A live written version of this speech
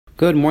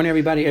Good morning,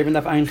 everybody. Even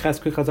Daf Ayin Ches,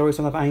 Quick Chazor,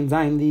 Son Daf Ayin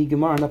Zayin, the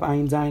Gemara Daf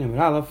Ayin Zayin, and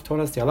Aleph told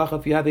us the halacha.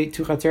 If you have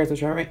two chatzers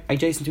which are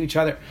adjacent to each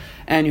other,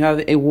 and you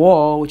have a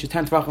wall which is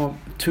 10 tefachim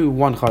to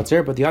one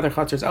chatzer, but the other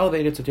chatzer is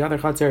elevated, so the other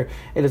chatzer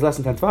it is less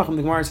than 10 tefachim.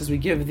 The Gemara says we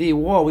give the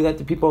wall, we let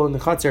the people in the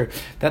chatzer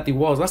that the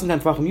wall is less than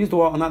 10 tefachim use the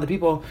wall, and not the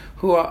people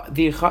who are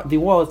the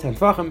wall is 10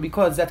 tefachim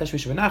because that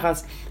tashmisha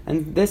v'nachas,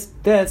 and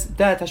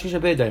that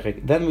tashmisha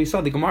b'daychik. Then we saw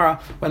the Gemara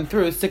went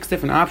through 6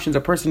 different options. A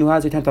person who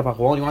has a 10 tefach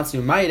wall, he wants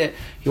to mite it,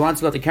 he wants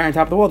to be able to carry on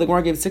top of the wall. The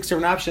Gemara gave 6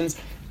 different options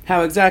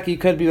how exactly you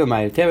could be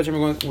b'mayit.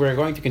 We're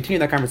going to continue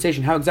that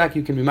conversation. How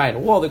exactly you can be made a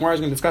wall. The Gemara is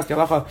going to discuss the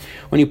halacha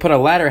when you put a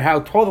ladder, how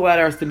tall the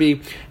ladder has to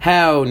be,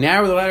 how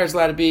narrow the ladder is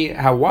allowed to be,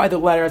 how wide the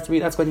ladder has to be.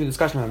 That's going to be a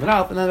discussion on the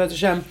Alf. And then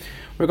Hashem,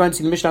 we're going to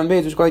see the Mishnah on Beis,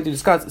 which is going to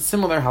discuss a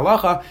similar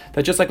halacha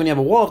that just like when you have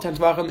a wall of 10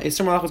 tefachim, a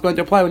similar halacha is going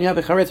to apply when you have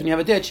a charetz, when you have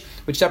a ditch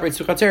which separates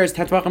two chatzeres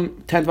 10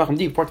 tefachim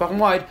deep, 4 tefachim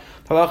wide.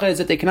 The halacha is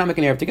that they cannot make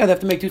an eruv together; they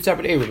have to make 2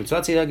 separate eruvim. So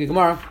let's see the Hilgi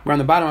Gemara. We're on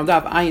the bottom of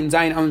Daf Ayin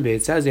Zayin Amud Beis.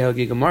 It says the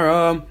Hilgi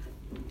Gemara.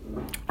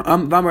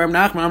 Says the Gemara, Rav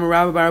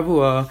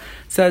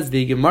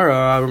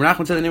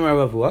Nachman said the name of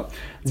Rav Avua.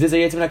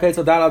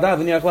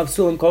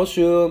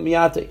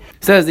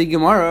 Says the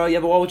Gemara, you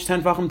have a wall which is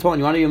 10 tefachim tall, and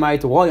you want to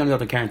unite the wall, you want to be able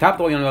to carry on top of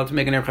the wall, you want to be able to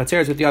make an eruv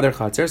chatzeres with the other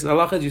chatzeres. So the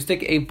halacha is you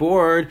stick a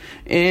board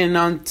in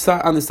on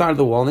the side of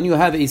the wall, and then you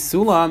have a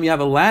sulam, you have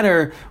a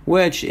ladder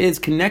which is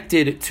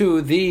connected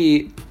to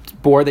the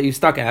board that you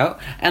stuck out,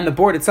 and the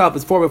board itself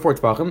is 4 by 4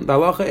 tefachim. The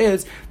halacha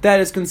is that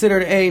is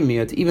considered a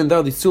miyat, even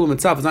though the sulam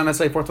itself is not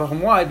necessarily 4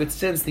 tefachim wide, but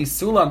since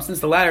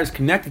the ladder is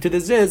connected to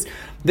the ziz,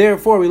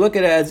 therefore we look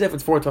at it as if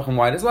it's 4 tefachim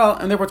wide as well,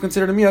 and therefore it's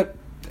considered a miyat.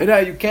 And now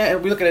you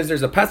can't. We look at it as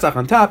there's a pesach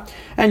on top,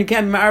 and you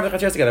can't ma'arv the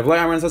chatzeres together.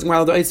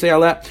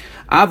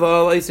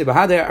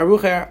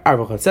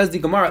 It says the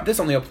Gemara. This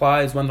only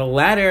applies when the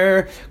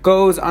ladder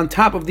goes on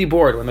top of the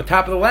board. When the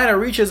top of the ladder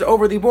reaches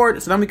over the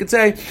board, so then we could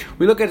say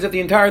we look at it as if the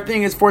entire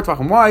thing is 4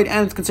 tefachim wide,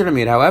 and it's considered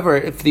miyat. However,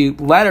 if the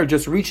ladder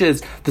just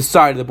reaches the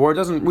side of the board,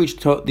 doesn't reach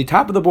to the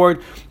top of the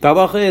board, the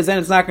halacha is then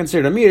it's not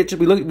considered a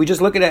miyat. We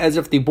just look at it as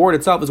if the board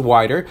itself is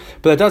wider,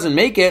 but that doesn't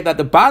make it that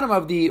the bottom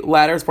of the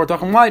ladder is 4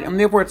 tefachim wide, and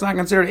therefore it's not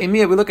considered a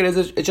miyat. We look at it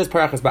as it's just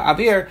parachas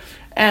ba'avir,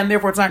 and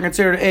therefore it's not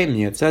considered a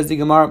miyat. Says the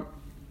Gemara.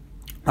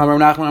 You have a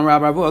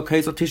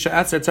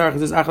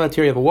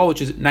wall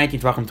which is 19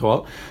 tefachim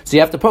tall, so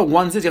you have to put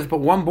one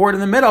board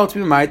in the middle to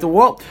be made the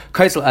wall.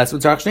 If you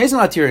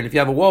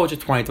have a wall which is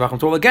 20 tefachim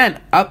tall,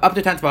 again up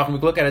to 10 tefachim, we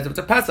can look at it as if it's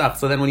a pesach.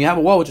 So then when you have a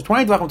wall which is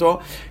 20 tefachim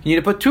tall, you need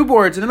to put 2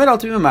 boards in the middle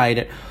to be made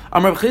it.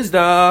 Rav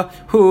Chizda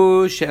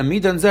who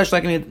she'amidan zesh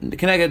like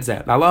keneged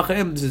zeh. The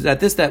halacha is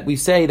that we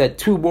say that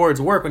 2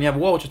 boards work when you have a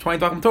wall which is 20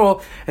 tefachim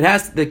tall.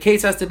 The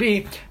case has to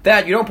be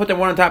that you don't put them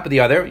one on top of the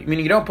other.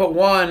 Meaning you don't put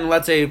one,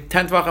 let's say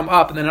 10 tefachim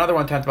up, and then another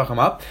one 10 tefachim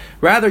up.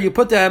 Rather, you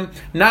put them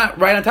not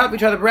right on top of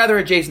each other, but rather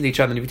adjacent to each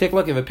other. And if you take a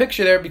look at the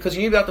picture there, because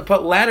you need to be able to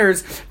put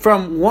ladders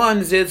from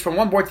one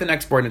board to the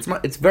next board. And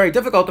it's very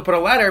difficult to put a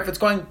ladder if it's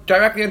going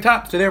directly on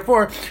top. So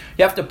therefore,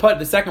 you have to put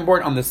the second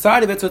board on the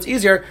side of it, so it's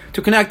easier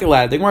to connect the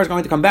ladder. The Gemara is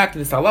going to come back to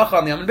this halacha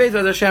on the Amud Beis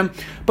Hashem,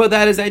 but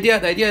that is the idea.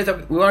 The idea is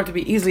that we want it to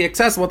be easily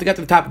accessible to get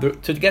to the top of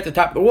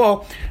the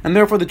wall, and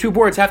therefore the 2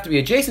 boards have to be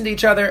adjacent to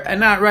each other and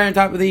not right on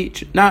top of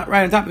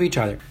each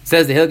other.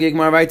 Says the Hilgi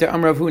Gemara right there,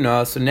 Amrav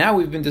Huna. So now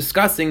we've been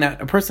discussing that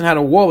a person had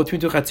a wall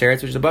between 2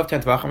 chatzeres, which is above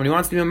 10 tefachim, and he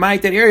wants to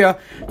ma'it that area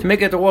to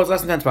make it the wall is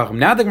less than 10 tefachim.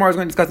 Now the Gemara is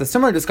going to discuss a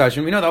similar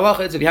discussion. We know the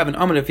halacha is if you have an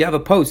amud, if you have a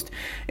post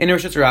in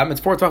Rosh Hashanah, it's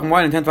 4 tefachim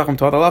wide and 10 tefachim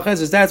tall. The halacha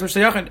is that's Rosh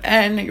Hashanah,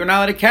 and you're not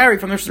allowed to carry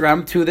from Rosh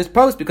Hashanah to this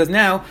post because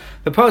now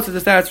the post is the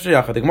status of Rosh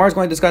Hashanah. The Gemara is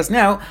going to discuss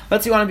now.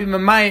 Let's say you want to be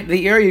ma'it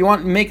the area, you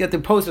want to make that the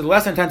post is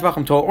less than 10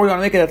 tefachim tall, or you want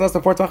to make it at less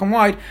than 4 tefachim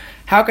wide.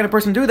 How can a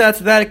person do that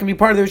so that it can be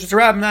part of the Rosh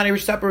Hashanah, not a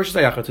separate Rosh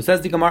Hashanah? So it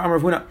says the Gemara Amar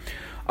Huna.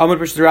 You have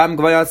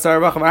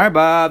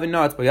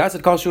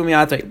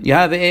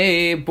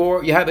a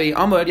board, you have a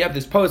amud, you have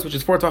this post which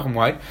is 4 tefachim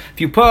wide. If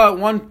you put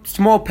one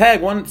small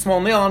peg, one small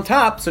nail on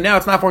top, so now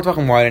it's not 4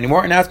 tefachim wide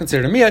anymore, and now it's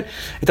considered a miyat.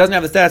 It doesn't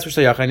have the status for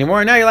shayach anymore,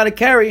 and now you're allowed to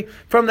carry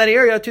from that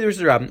area to the Rosh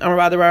Hashanah.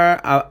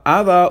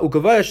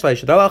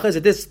 The halacha is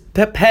that this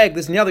peg,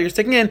 this nail that you're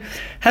sticking in,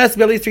 has to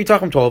be at least 3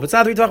 tefachim tall. If it's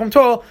not 3 tefachim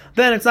tall,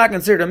 then it's not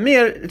considered a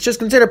miyat. It's just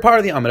considered part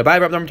of the amud. Abai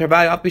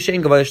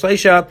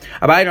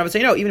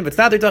say no, even if it's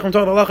not 3 tefachim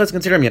tall, the halacha is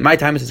considered. My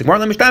time is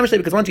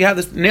because once you have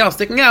this nail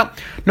sticking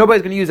out,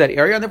 nobody's going to use that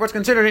area, and therefore it's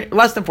considered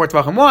less than 4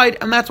 tefachim wide,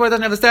 and that's why it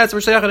doesn't have the status for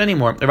shayachet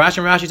anymore.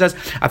 Rashi says,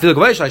 I feel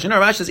like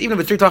Rashi says even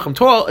if it's 3 tefachim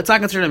tall, it's not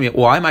considered a miyat.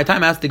 Why? My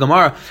time asked the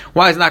Gemara,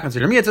 why is it not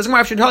considered a miyat? It says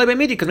Gemara should tell you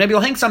because maybe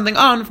you'll hang something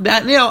on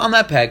that nail on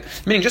that peg.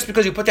 Meaning just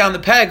because you put down the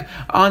peg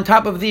on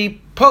top of the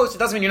post, it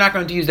doesn't mean you're not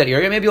going to use that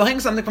area. Maybe you'll hang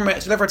something from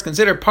it, so therefore it's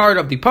considered part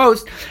of the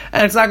post,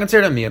 and it's not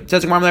considered a miyat. It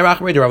says Gemara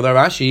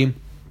Rashi.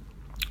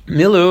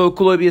 Milu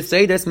Kulobi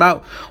say this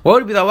What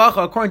would be the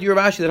halacha according to your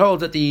Rashi that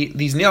holds that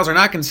these nails are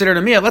not considered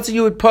a meal? Let's say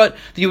you would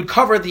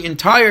cover the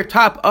entire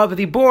top of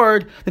the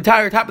board, the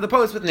entire top of the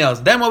post with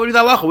nails. Then what would be the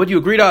halacha? Would you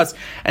agree to us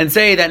and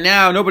say that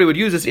now nobody would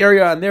use this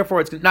area and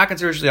therefore it's not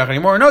considered shliach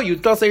anymore? No, you'd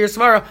still say your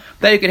svara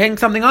that you could hang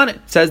something on it.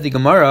 Says the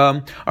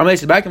Gemara.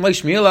 Did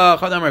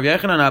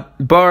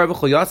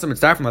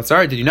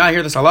you not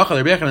hear this halacha?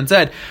 The Rabbi Yechanan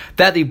said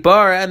that the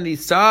bar and the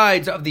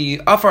sides of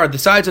the afar, the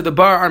sides of the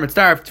bar are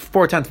mitzdarf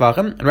for 10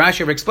 tvachim. And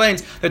Rashi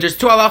explains that there's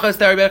two halachas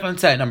that Rabbi Yechanan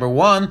said. Number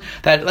one,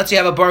 that let's say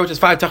you have a bar which is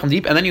 5 tachim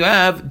deep, and then you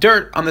have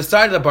dirt on the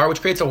side of the bar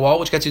which creates a wall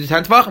which gets you to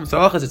 10 tvachim. So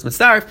halachas it's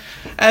mitzdarf,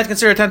 and it's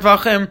considered 10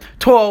 tvachim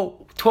tall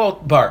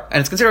bar, and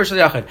it's considered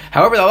shliach.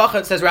 However, the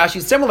halacha says Rashi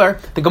is similar.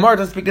 The Gemara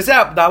doesn't speak this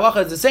out. The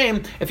halacha is the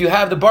same. If you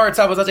have the bar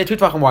itself, let's say 2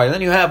 tvachim wide, and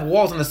then you have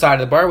walls on the side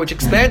of the bar which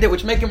expand it,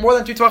 which make it more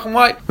than 2 tvachim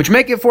wide, which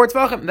make it 4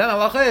 tvachim. Then the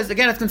halacha is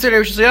again it's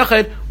considered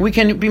shliach. We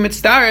can be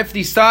mitzdaref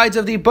the sides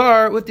of the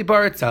bar with the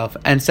bar itself.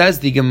 And says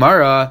the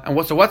Gemara, and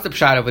what's the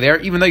pshat over there?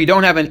 Even though you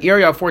don't have an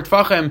area of 4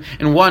 tvachim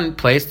in one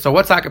place, so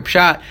what's like a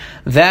pshat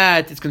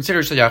that it's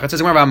considered shliach? It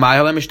says Gemara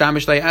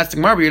ask the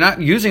Gemara, but you're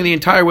not using the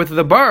entire width of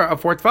the bar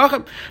of 4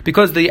 tvachim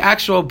because the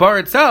actual bar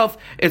itself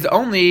is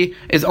only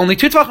 2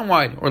 tvachim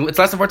wide, or it's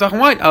less than 4 tvachim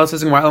wide.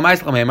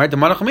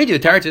 The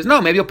Tarot says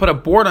no. Maybe you'll put a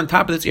board on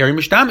top of this area.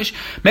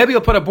 Maybe you'll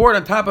put a board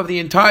on top of the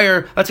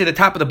entire, let's say the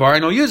top of the bar,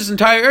 and you'll use this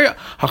entire area.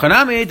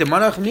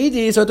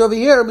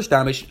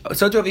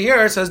 So over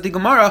here says the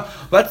Gemara.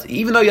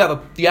 Even though you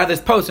have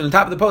this post, and the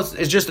top of the post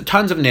is just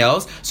tons of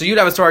nails, so you'd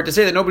have a sword to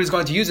say that nobody's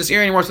going to use this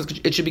area anymore. So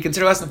it should be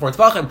considered less than 4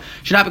 tvachim.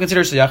 Should not be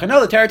considered shliach.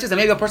 No, the Tarot says that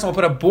maybe a person will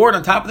put a board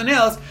on top of the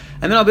nails,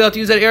 and then I'll be able to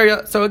use that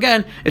area. So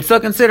again, it's still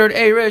considered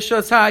a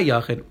rishos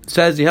hayachid.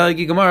 Says the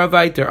Helgi Gemara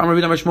Vayter. Amar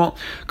Rabbi Shmuel.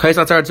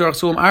 Kaisat Tzar Tzurach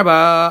Sulam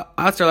Arba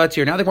Asar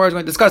Latir. Now the Gemara is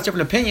going to discuss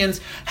different opinions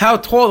how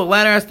tall the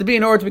ladder has to be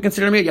in order to be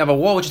considered a meat. You have a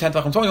wall which is 10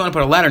 tvachim tall. You want to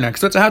put a ladder next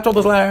to it. So how tall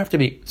does the ladder have to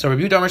be? So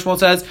Rabbi Shmuel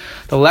says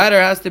the ladder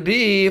has to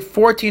be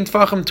 14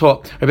 tvachim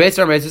tall. Rabbi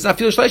Yisrael says I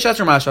feel shleish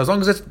asher masha as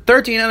long as it's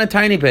 13 and a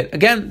tiny bit.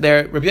 Again,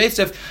 there Rabbi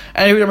Yosef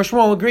and Rabbi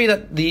Shmuel agree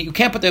that you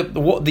can't put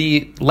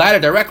the ladder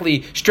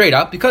directly straight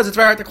up because it's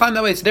very hard to climb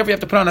that way. So therefore you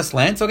have to put on a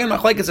slant. So again,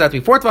 machlekes has to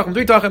be 4 tvachim,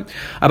 3 tvachim.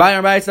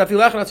 It's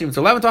 11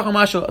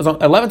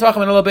 tvachim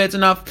and a little bit is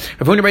enough.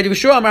 Rav Huna bar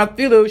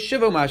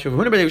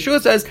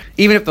Yeshua says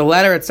even if the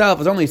ladder itself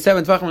is only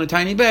 7 tvachim and a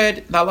tiny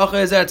bit, the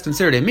halacha is that it's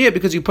considered a miyah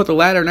because you put the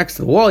ladder next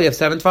to the wall, you have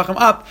 7 tvachim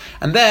up,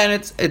 and then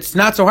it's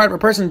not so hard for a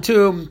person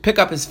to pick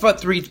up his foot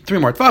 3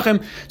 more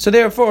tvachim. So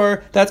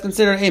therefore, that's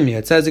considered a miyah.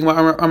 It says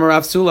Amar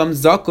Rav Sulam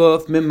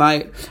Zakuf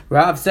Mimai.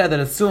 Rav said that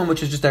a sulam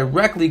which is just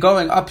directly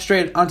going up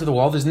straight onto the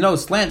wall, there's no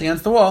slant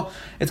against the wall,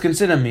 it's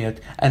considered a miyah.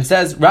 And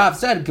says Rav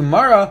said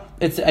Gemara,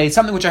 it's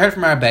something which I heard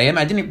from our Rebbeim.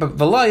 I didn't, but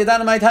I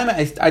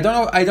don't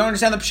know. I don't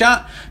understand the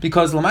pshat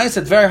because Lamais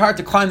it's very hard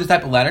to climb this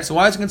type of ladder. So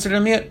why is it considered a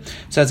miyat?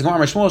 Says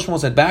Gemara Shmuel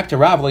said back to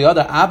Rav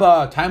L'Yada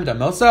Abba time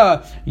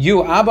Damosa.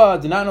 You Abba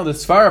did not know the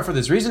svara for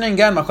this reasoning.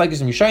 Again,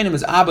 Machlekes Yishayim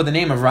is Abba the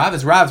name of Rav?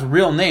 Is Rav's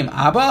real name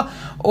Abba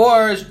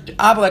or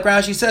Abba like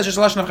Rashi says just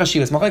lashon of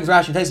Chashivas? Machlekes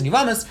Rashi takes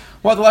Yivamis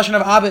what the lashon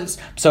of Abba is.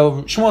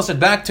 So Shmuel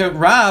said back to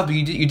Rav,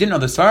 you didn't know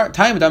the svara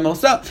time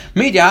Damosa.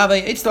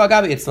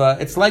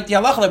 It's like the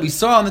halacha that we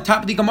saw on the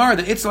top of the Gemara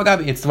that it's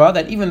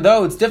that even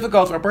though it's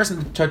difficult for a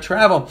person to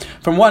travel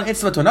from one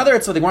itzvah to another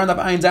itzvah, they wound up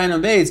ayin zayin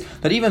and beis,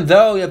 that even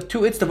though you have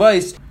two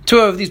itzvahs, two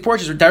of these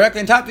porches are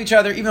directly on top of each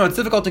other, even though it's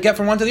difficult to get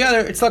from one to the other,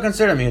 it's still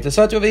considered me. It's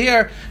over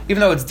here,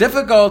 even though it's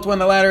difficult when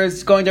the ladder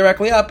is going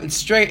directly up, it's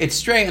straight,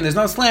 and there's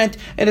no slant,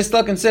 it is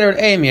still considered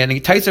a miyah. And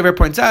Taisa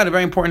points out a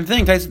very important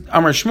thing.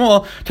 Amar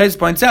Shmuel, Taisa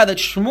points out that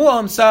Shmuel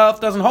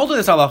himself doesn't hold to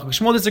this halacha.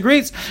 Shmuel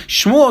disagrees.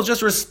 Shmuel is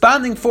just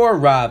responding for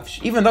Rav.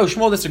 Even though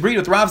Shmuel disagreed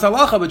with Rav's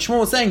halacha, but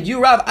Shmuel was saying,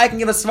 you Rav, I can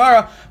give a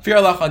svara for your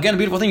halacha. Again, a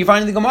beautiful thing you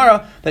find in the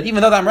Gemara, that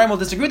even though the Amraim will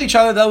disagree with each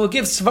other, they will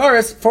give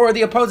svaras for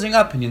the opposing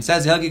opinion.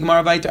 Says Helgi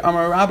Gemara Vayter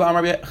Amar Rabba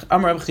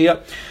Amar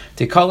Chia.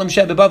 Again,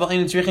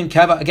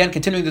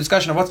 continuing the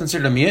discussion of what's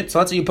considered a miyat. So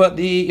let's say you put a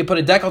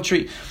decal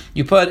tree,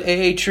 you put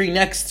a tree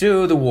next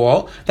to the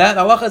wall. That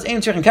halacha is ein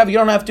tzrichin keva. You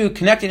don't have to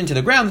connect it into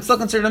the ground. It's still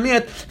considered a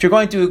miyat. If you're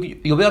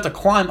you'll be able to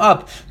climb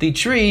up the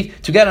tree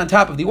to get on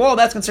top of the wall.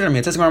 That's considered a miyat.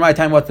 It says my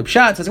time what's the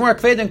pshat? It says more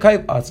kvedim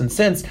kaivas. And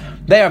since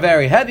they are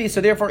very heavy,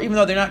 so therefore even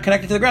though they're not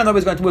connected to the ground,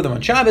 nobody's going to move them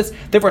on Shabbos.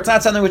 Therefore, it's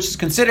not something which is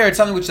considered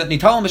something which that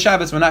nitalim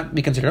b'Shabbos will not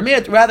be considered a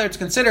miyat. Rather, it's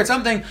considered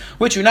something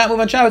which you not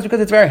move on Shabbos because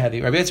it's very heavy.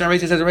 Rabbi Yitzchak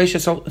says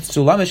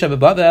Sulamish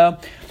Ababel,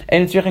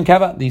 and it's Yechin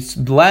Kava. These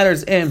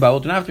ladders in Babel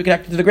do not have to be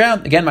connected to the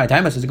ground. Again, my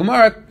time says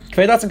Gemara,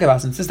 Kvedas and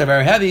Kavas, and since they're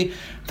very heavy,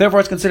 therefore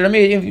it's considered a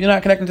meat if you're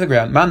not connected to the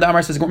ground. Man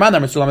Amar says Man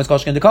Amar Sulam is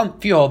Kolshkin Dekom.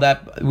 If you hold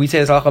that we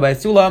say this halacha by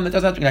Sulam, that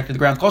doesn't have to be connected to the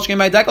ground. Kolshkin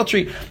by decal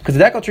tree, because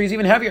the decal tree is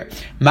even heavier.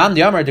 Man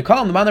Amar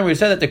Dekom, the Man Amar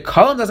said that the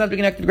column doesn't have to be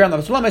connected to the ground. The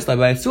Sulam is like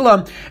by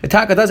Sulam, the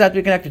Taka does have to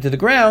be connected to the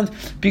ground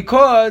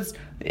because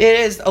it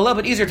is a little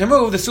bit easier to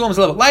move. The Sulam is a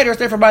little bit lighter, so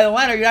therefore by the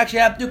ladder you actually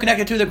have to connect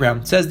it to the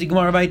ground. Says the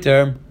Gemara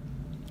Vayter.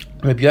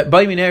 Let's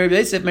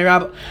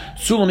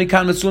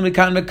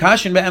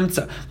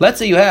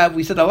say you have,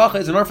 we said the halacha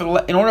is in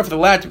order for the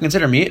ladder to be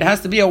considered meat, it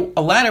has to be a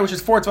ladder which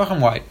is 4 tvachim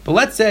wide. But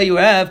let's say you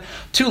have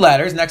 2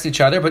 ladders next to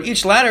each other, but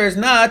each ladder is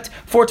not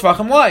 4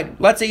 tvachim wide.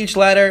 Let's say each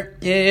ladder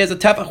is a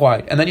tefach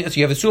wide, and then so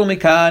you have a sul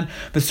mikan,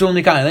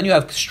 and then you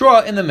have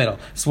straw in the middle.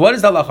 So what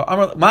is the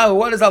halacha?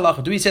 What is the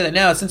halacha? Do we say that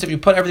now, since if you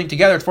put everything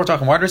together it's 4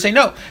 tvachim wide, or say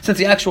no, since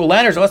the actual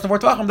ladders are less than 4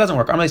 tvachim, it doesn't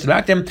work. No,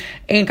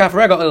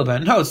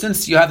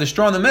 since you have the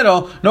straw in the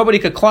middle, nobody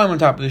could climb on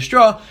top of the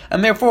straw,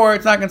 and therefore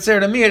it's not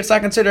considered a miyat. It's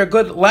not considered a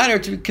good ladder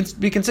to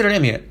be considered a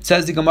miyat.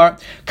 Says the Gemara,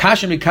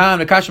 kashem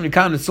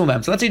mikam, so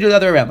let's say you do the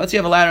other way around. Let's say you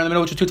have a ladder in the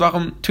middle which is 2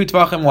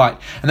 tvachim wide,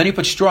 and then you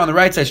put straw on the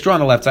right side, straw on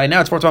the left side.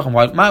 Now it's 4 tvachim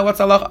wide. What's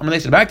Allah? I'm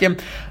related back to him.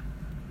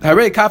 There,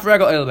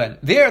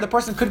 the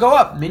person could go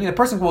up, meaning the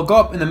person will go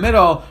up in the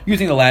middle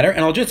using the ladder,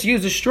 and I'll just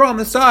use the straw on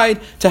the side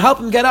to help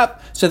him get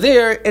up. So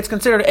there, it's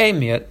considered a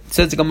miyat.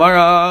 Says the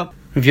Gemara.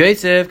 Rav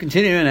Yosef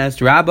continuing as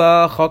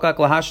Rabba chokak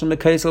lahashim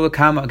bekaisel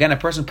v'kama. Again, a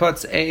person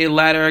puts a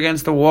ladder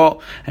against the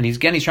wall, and he's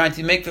trying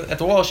to make that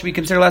the wall should be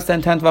considered less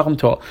than 10 tvachim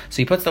tall. So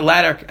he puts the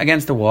ladder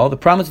against the wall. The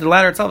problem is the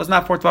ladder itself is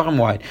not 4 tvachim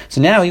wide. So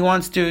now he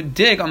wants to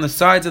dig on the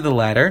sides of the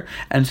ladder,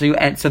 and so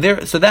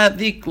that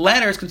the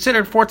ladder is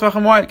considered 4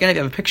 tvachim wide. Again, if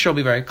you have a picture, it'll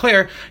be very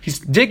clear. He's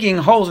digging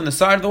holes in the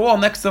side of the wall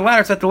next to the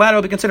ladder, so that the ladder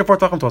will be considered 4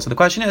 tvachim tall. So the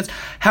question is,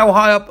 how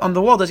high up on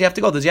the wall does he have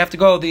to go? Does he have to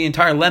go the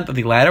entire length of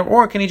the ladder,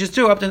 or can he just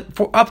do up to 10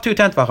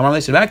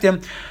 tvachim? Back to him.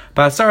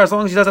 But as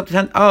long as he does up to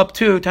 10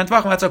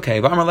 tvachim, that's okay.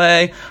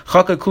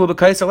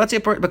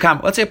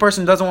 Let's say a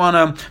person doesn't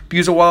want to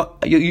use a wall,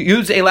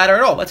 use a ladder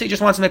at all. Let's say he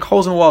just wants to make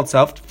holes in the wall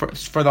itself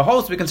for the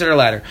holes to be considered a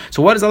ladder.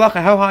 So what is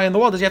halacha? How high in the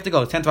wall does he have to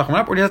go? 10 tvachim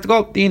up, or do you have to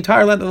go the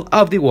entire length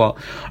of the wall?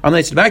 You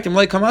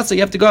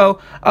have to go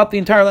up the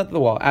entire length of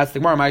the wall. Ask the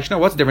Gemara,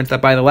 what's the difference?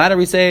 That by the ladder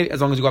we say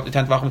as long as you go up to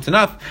 10 tvachim it's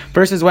enough,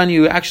 versus when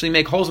you actually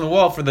make holes in the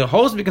wall for the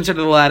holes to be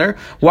considered the ladder.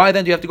 Why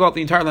then do you have to go up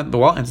the entire length of the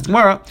wall? And the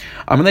Gemara,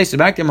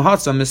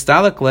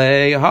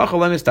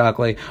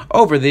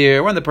 over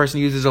there, when the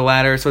person uses a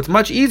ladder, so it's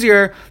much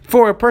easier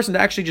for a person to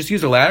actually just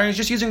use a ladder, and he's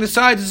just using the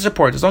sides as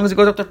support. As long as it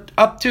goes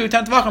up to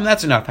 10 tvachim,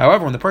 that's enough.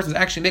 However, when the person's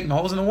actually making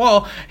holes in the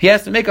wall, he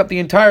has to make up the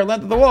entire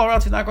length of the wall, or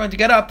else he's not going to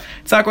get up.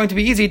 It's not going to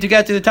be easy to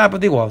get to the top of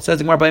the wall. Says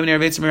the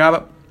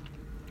Gemara,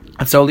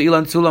 so the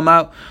ilan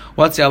sulam.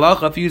 What's the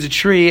halacha if you use a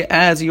tree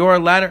as your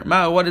ladder?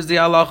 What is the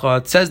halacha?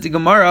 It says the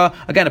Gemara,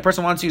 again, a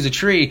person wants to use a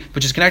tree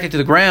which is connected to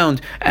the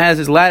ground as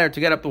his ladder to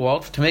get up the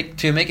wall, to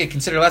make it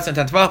consider less than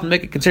 10 tvachim,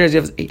 make it consider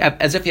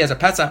as if he has a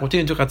pesach with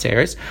 2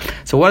 chatzeres.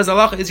 So what is the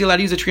halacha? Is he allowed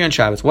to use a tree on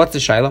Shabbos? What's the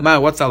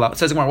shaila? What's the halacha? It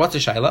says the Gemara, what's the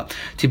shaila?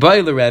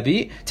 Tibai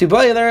l'Rebbe,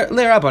 tibai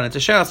l'Rabban. It's a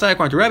shaila, side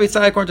according to Rebbe,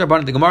 side according to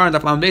Rabban. The Gemara and the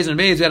Flam Beis and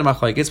Beis, we had a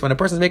machlokes. When a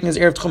person is making his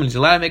erev tchumen, he's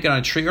allowed to make it on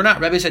a tree or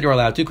not? Rebbe said you're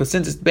allowed to, because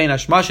since it's bein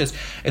hashmashes,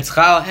 it's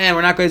chal, and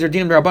we're not going to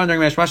redeem the Rabban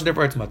during hashmashes,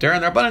 therefore it's mutter.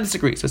 And the Rabbanan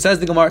disagree. So it says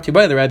the Gemara,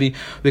 Tibai the Rabbi,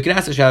 we can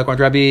ask the Shaila according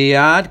to Rabbi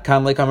Yad,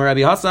 Kan Lekam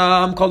Rabbi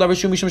Hassam, called Rabbi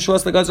Shumi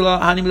Shemshulas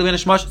Legazala, Hanim Levin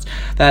Shmashis.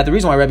 That the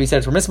reason why Rabbi said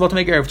it's permissible to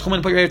make Erev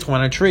Tchumen, put your Erev Tchumen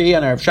on a tree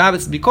on Erev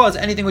Shabbos is because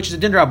anything which is a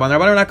din Rabban, the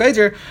Rabbanan are not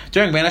geizer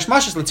during Bein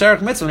Hashmashis,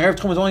 L'Tzarech Mitzvah, and Erev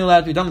Tchumen is only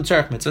allowed to be done in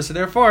Tzarech Mitzvah. So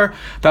therefore,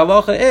 the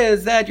halacha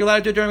is that you're allowed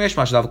to do it during Bein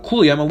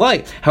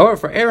Hashmashis. However,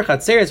 for Erev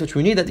Chatzeres, which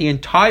we need that the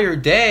entire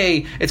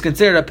day, it's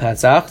considered a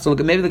Pesach. So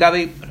maybe the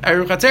Gabi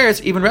Erev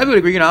Chatzeres, even Rabbi would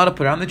agree you're not allowed to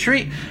put it on the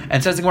tree.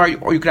 And says the Gemara,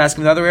 or you could ask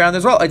him the other way around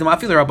as well.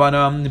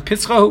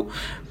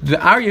 The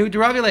Aryahu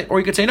Deravile, or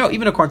you could say no,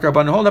 even according to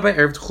Rabban, hold up by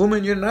Erev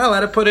Tchumen, you're not allowed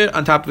to put it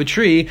on top of a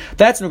tree.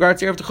 That's in regards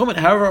to Erev Tchumen.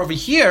 However, over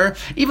here,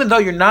 even though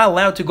you're not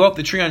allowed to go up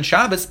the tree on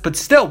Shabbos, but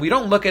still, we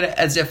don't look at it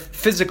as if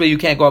physically you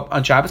can't go up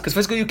on Shabbos, because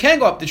physically you can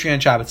go up the tree on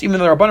Shabbos. Even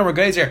though the Rabbanan were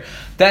geizer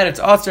that it's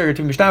usher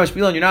to Mishnah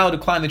Shpil, and you're not allowed to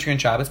climb the tree on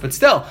Shabbos, but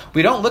still,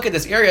 we don't look at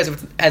this area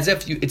as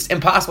if it's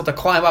impossible to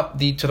climb up to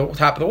the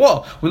top of the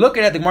wall. We look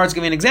at it, the Gemara's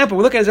giving an example,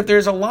 we look at it as if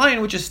there's a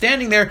lion which is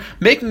standing there,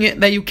 making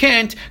it that you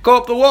can't go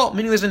up the wall,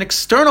 meaning there's an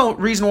external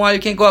reason why you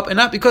can't go up, and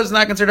not because it's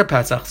not considered a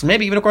Pesach. So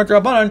maybe even according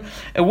to Rabbanan,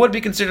 it would be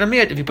considered a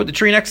miyat if you put the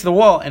tree next to the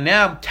wall, and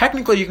now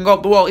technically you can go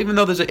up the wall, even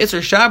though there's an Isser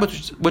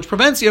Shabbat which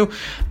prevents you.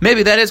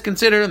 Maybe that is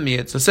considered a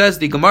miyat. So says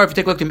the Gemara, if you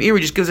take a look at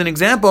Meiri, just gives an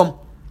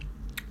example.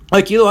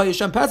 Like for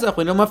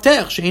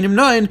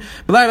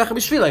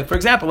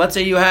example, let's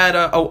say you had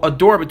a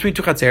door between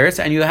 2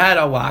 chatzeres and you had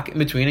a lock in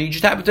between, and you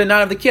just happened to not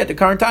have the key at the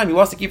current time. You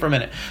lost the key for a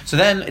minute, so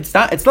then it's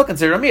still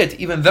considered a miyat,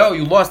 even though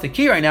you lost the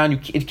key right now and you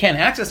can't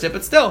access it.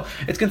 But still,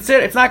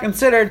 it's not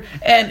considered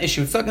an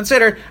issue. It's still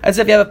considered as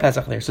if you have a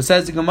pesach there. So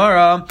says the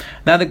Gemara.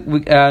 Now the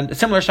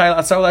similar shaila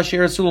asala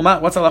shir sulumat.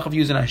 What's the halacha of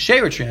using a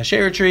sheir tree? A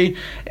sheir tree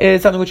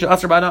is something which is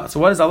asr bana. So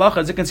what is the halacha?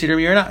 Is it considered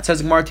miyat or not? It says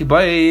the Gemara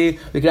tibai.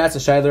 We can ask the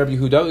shaila of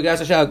Yehuda. We can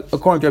ask the shaila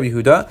according to Rabbi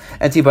Yehuda,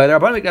 and Tibai the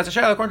Rabbanan, that's a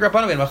shaila according to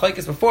Rabbanan.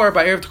 Machlokes before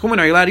by Erev Tchumen,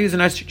 are you allowed to use a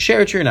nice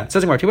sheir tree or not? It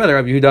says Tibai the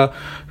Rabbi Yehuda.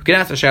 We can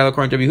ask the shaila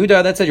according to Rabbi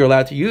Yehuda that says you're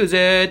allowed to use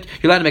it.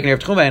 You're allowed to make an Erev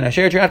Tchumen and a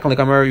sheir tree. At Rabbi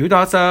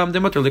Yehuda, some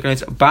demuter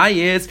likanites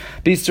bias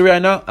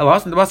bisturana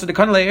alas and the basa the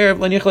kanle Erev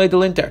lenichle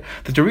delinter.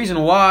 That the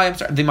reason why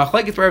the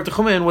Machlokes for Erev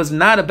Tchumen was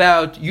not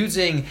about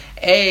using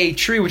a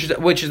tree which is not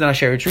a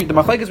sheir tree. The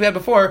Machlokes we had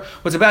before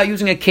was about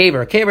using a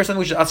caver. A caver is something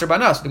which is asr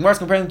banas. The Gemara is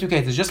comparing the two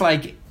cases, just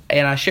like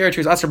an asher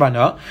tree is asr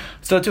bana,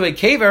 so to a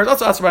kaver is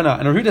also asr bana.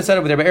 And Rehuda said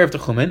over there by erev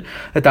techumen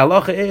that the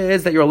halacha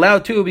is that you're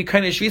allowed to be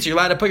kind of shvitz, you're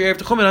allowed to put your erev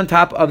techumen on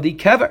top of the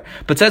kever.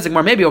 But says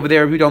Gemara, maybe over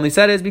there Rehuda only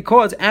said it is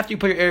because after you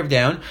put your erev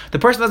down, the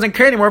person doesn't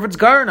care anymore if it's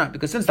gar or not,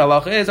 because since the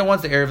halacha is that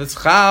once the erev is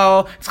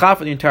chal, it's chal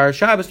for the entire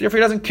Shabbos, therefore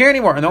he doesn't care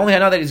anymore. And the only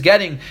hana that he's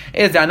getting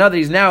is the hana that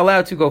he's now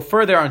allowed to go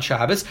further on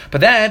Shabbos.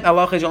 But then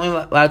halacha is only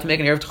allowed to make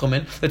an erev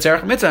techumen the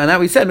tzarech mitzvah, and that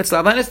we said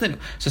mitzvah avlanisnu.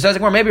 So says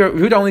Gemara, maybe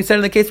Rehuda only said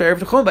in the case for erev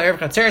techumen by erev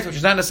chatzeres, which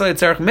is not necessarily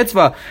tzarech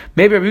mitzvah.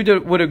 Maybe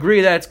Rehuda would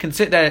agree that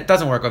that it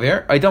doesn't work over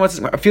here. I don't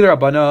feel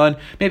Rabbanon.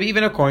 Maybe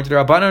even according to the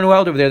Rabbanon who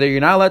held over there that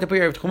you're not allowed to put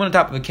your erev techumen on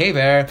top of a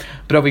kever.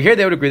 But over here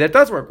they would agree that it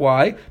does work.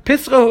 Why?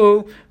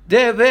 Pisrahu.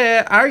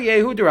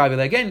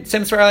 Again,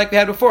 same story like we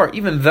had before.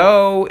 Even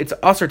though it's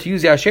usher to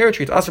use the asher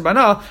tree, it's usher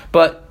bana,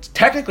 but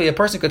technically a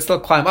person could still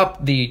climb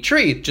up the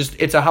tree. Just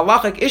it's a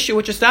halachic issue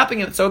which is stopping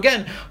it. So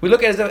again, we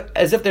look at it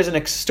as if there's an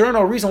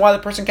external reason why the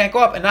person can't go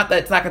up, and not that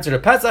it's not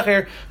considered Pesach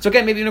here. So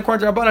again, maybe even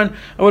according to Rabbanan,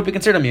 it would be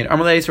considered a miyad.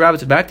 Amalei Rabbit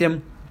said back to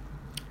him,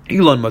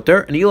 Elon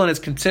mutter, and Elon is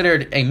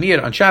considered a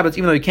miyad on Shabbos,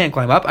 even though he can't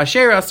climb up.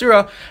 Asher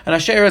asura, and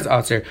Asher is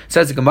aser.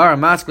 Says the Gemara,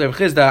 Maskle Reb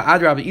Chizda,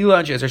 Adrab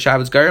Elon, she has her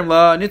Shabbos garim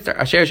la nitzar.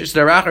 Asher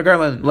shishdarach or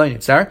garim la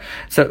nitzar.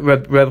 So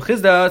Reb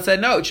Chizda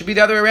said no, it should be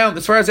the other way around.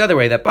 As far as the other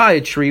way, that by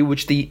a tree,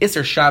 which the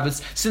Isser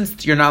Shabbos,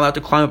 since you're not allowed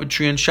to climb up a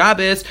tree on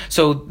Shabbos,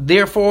 so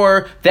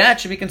therefore that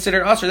should be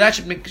considered aser. That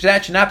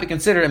should not be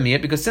considered a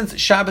miyad, because since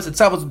Shabbos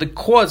itself is the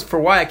cause for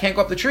why I can't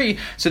go up the tree,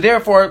 so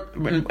therefore,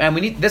 and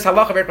we need this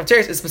halacha of Erev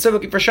Chatzeres is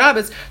specifically for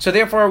Shabbos, so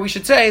therefore we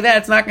should say that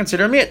it's not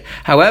considered a miyad.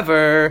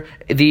 However,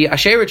 the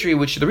Asherah tree,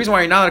 which the reason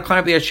why you're not allowed to climb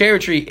up the Asherah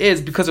tree is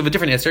because of a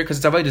different Isser,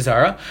 because it's Avodah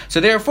Zarah. So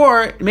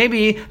therefore,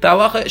 maybe the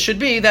halacha should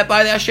be that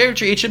by the Asherah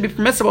tree, it should be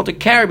permissible to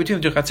carry between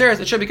the two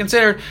Chatzeres. It should be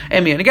considered a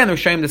miyad. And again, the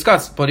Rishonim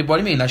discuss, what do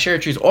you mean? The Asherah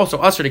tree is also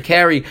usher to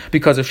carry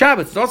because of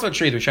Shabbos. It's also a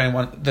tree. The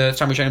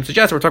Rishonim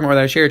suggests we're talking about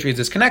the Asherah tree is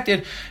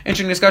disconnected.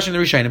 Interesting discussion in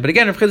the Rishonim. But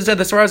again, Rav Chizda said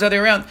the Svarah is the other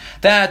way around,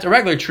 that a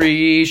regular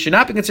tree should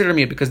not be considered a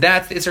miyad because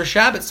that's the Isser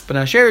Shabbos, but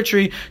an Asherah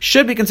tree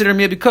should be considered a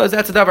miyad because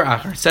that's a davar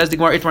achar. Says the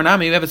Gemara Itmar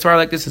Nami, we have a svara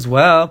like this as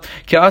well.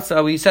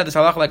 Kiatza, we said this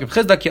halacha like Rav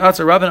Chizda,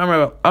 Kiatza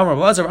Rabban Amar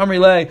Lazar Amri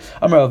Lei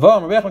Amar Avo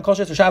Amar Bechman Kol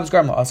Shes Shabbos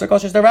Garm La'aser Kol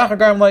Shes Derach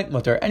Garm Lei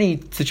Mutter.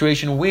 Any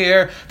situation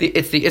where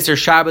it's the Isser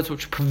Shabbos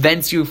which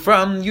prevents you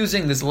from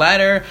using this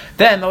ladder,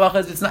 then the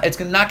halacha is it's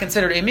not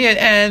considered a miyad,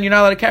 and you're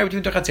not allowed to carry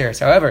between two chatzeres.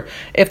 However,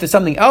 if there's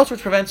something else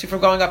which prevents you from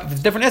going up, if it's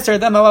a different Isser,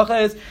 then the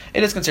halacha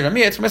is considered a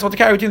miyad. It's permissible to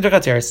carry between two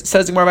chatzeres.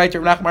 Says the Gemara right to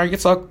Rav Nachman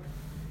Yitzchak.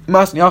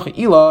 Mas Niachi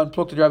Elon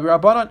plucked Rabbi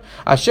Rabbanan.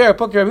 Asher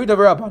plucked Rabbi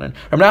Rabbanan.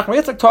 Rabbi Nachman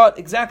Yitzchak taught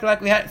exactly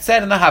like we had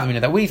said in the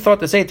Havamina, that we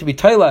thought to say it to be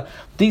Taila,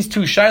 these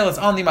two shilas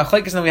on the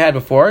machlekes that we had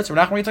before. So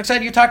Rabbi Nachman Yitzchak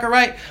said, you talk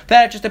right,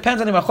 that it just depends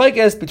on the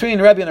machlekes between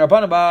the Rabbi and the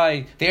Rabbanan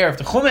by the erev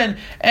techumen,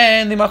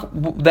 and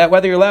that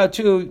whether you're allowed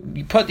to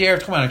put the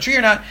erev techumen on a tree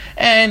or not.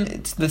 And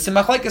the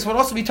machlekes would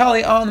also be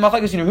Tali on the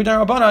machlekes Yehuda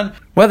and Rabbanan,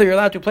 whether you're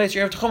allowed to place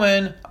your erev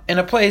techumen in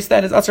a place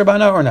that is Asar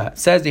Bana or not.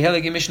 Says the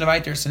Heligi Mishnah of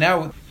Eiter. So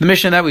now the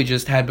Mishnah that we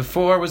just had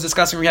before was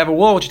discussing we have a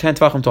wall which is 10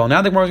 Tvachim tall.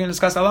 Now the Gemara is going to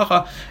discuss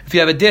halacha if you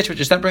have a ditch which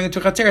is not bringing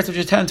to Chatzeres which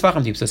is 10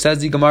 Tvachim deep. So says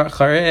the Gemara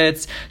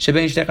Charetz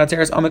Shebein Shtei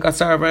Chatzeres Amek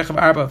Asar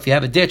V'Rechav Arba. If you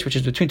have a ditch which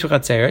is between two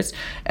Chatzeres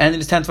and it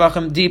is 10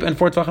 Tvachim deep and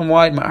 4 Tvachim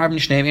wide, Ma'arb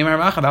Nishneim Emar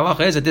Machav.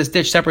 Halacha is that this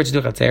ditch separates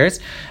two Chatzeres,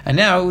 and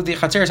now the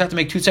Chatzeres have to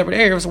make two separate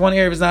areas. One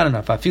area is not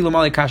enough. Afilu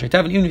Mali Kasher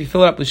Tevin. Even if you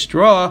fill it up with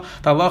straw,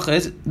 the halacha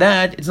is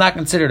that it's not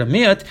considered a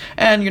miyat,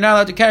 and you're not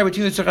allowed to carry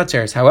between the two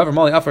Chatzeres. However,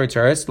 Mali Afar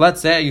Tzeres.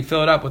 Let's say you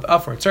fill it up with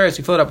Afar Tzeres,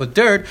 you fill it up with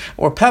dirt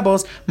or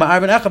pebbles.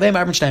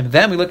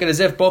 Then we look at it as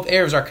if both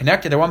Erev are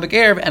connected, they're one big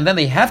Erev, and then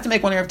they have to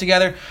make one Erev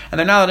together, and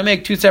they're not allowed to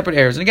make two separate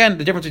Erevs. And again,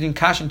 the difference between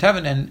Kash and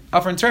Tevin and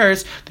Afar and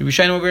Tzeres, the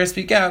Rishonim will going to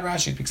speak out,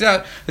 Rashi speaks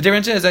out. The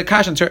difference is that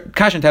Kash and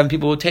Tevin,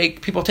 people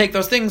take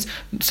those things,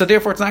 so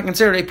therefore it's not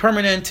considered a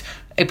permanent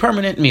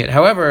miyat.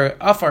 However,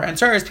 Afar and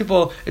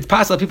Tzeres, it's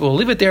possible people will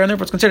leave it there, and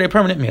therefore it's considered a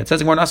permanent miyat. It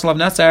says in Gemara Nasalav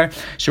Nasar,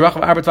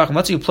 Shirachav Arba Tvachim.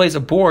 Let's say you place a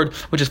board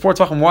which is 4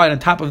 Tvachim wide on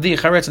top of the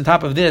Charetz, on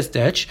top of this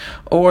ditch,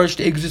 or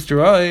Shtei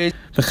Gzisteroid,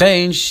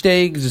 V'chein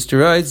Shtei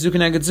Gzisteroid,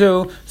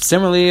 Zukanagazu.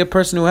 Similarly, a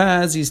person who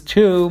has these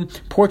two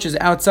porches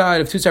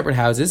outside of two separate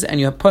houses, and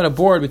you have put a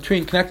board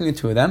between connecting the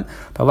two of them,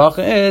 the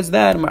halacha is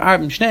that then the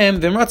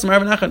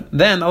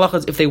halacha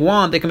is if they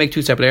want, they can make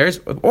two separate areas,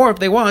 or if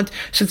they want,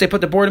 since they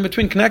put the board in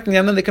between connecting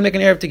them, then they can make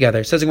an Erev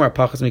together. Says Gemara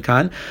Pachas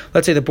Mikan.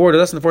 Let's say the board is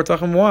less than 4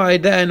 Tvachim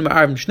wide, then the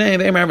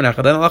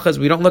halacha is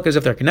we don't look as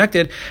if they're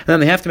connected, and then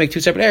they have to make two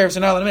separate Erevs, so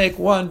now let them make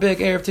one big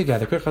Erev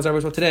together. Quick Chazar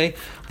was today.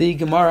 The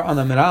Gemara on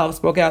the Miral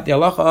spoke out the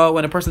halacha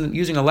when a person is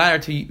using a ladder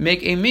to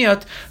make a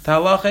miyat. The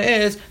halacha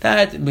is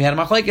that we had a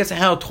machlekes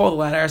how tall the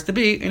ladder has to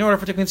be in order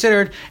for it to be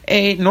considered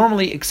a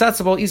normally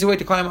accessible, easy way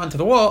to climb onto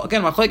the wall.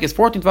 Again, machlekes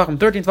 14 Tvachim,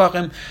 13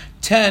 Tvachim,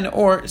 10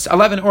 or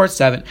 11 or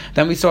 7.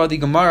 Then we saw the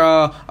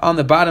Gemara on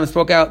the bottom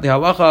spoke out the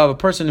halacha of a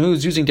person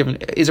who's using different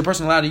Is a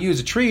person allowed to use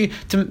a tree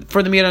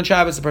for the meat on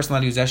Shabbos? Is a person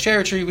allowed to use a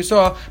share tree? We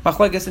saw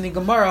machlekes in the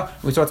Gemara.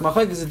 We saw it's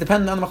machlekes. It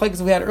depended on the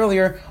machlekes we had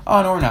earlier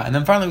on or not. And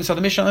then finally we saw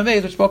the Mishnah on the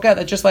Vez, which spoke out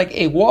that just like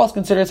a wall is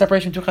considered a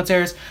separation between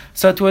chatzeres,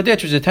 so to a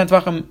ditch which is 10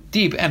 tvachim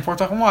deep and 4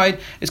 tvachim wide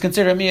is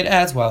considered a miyad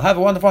as well. Have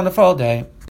a wonderful day.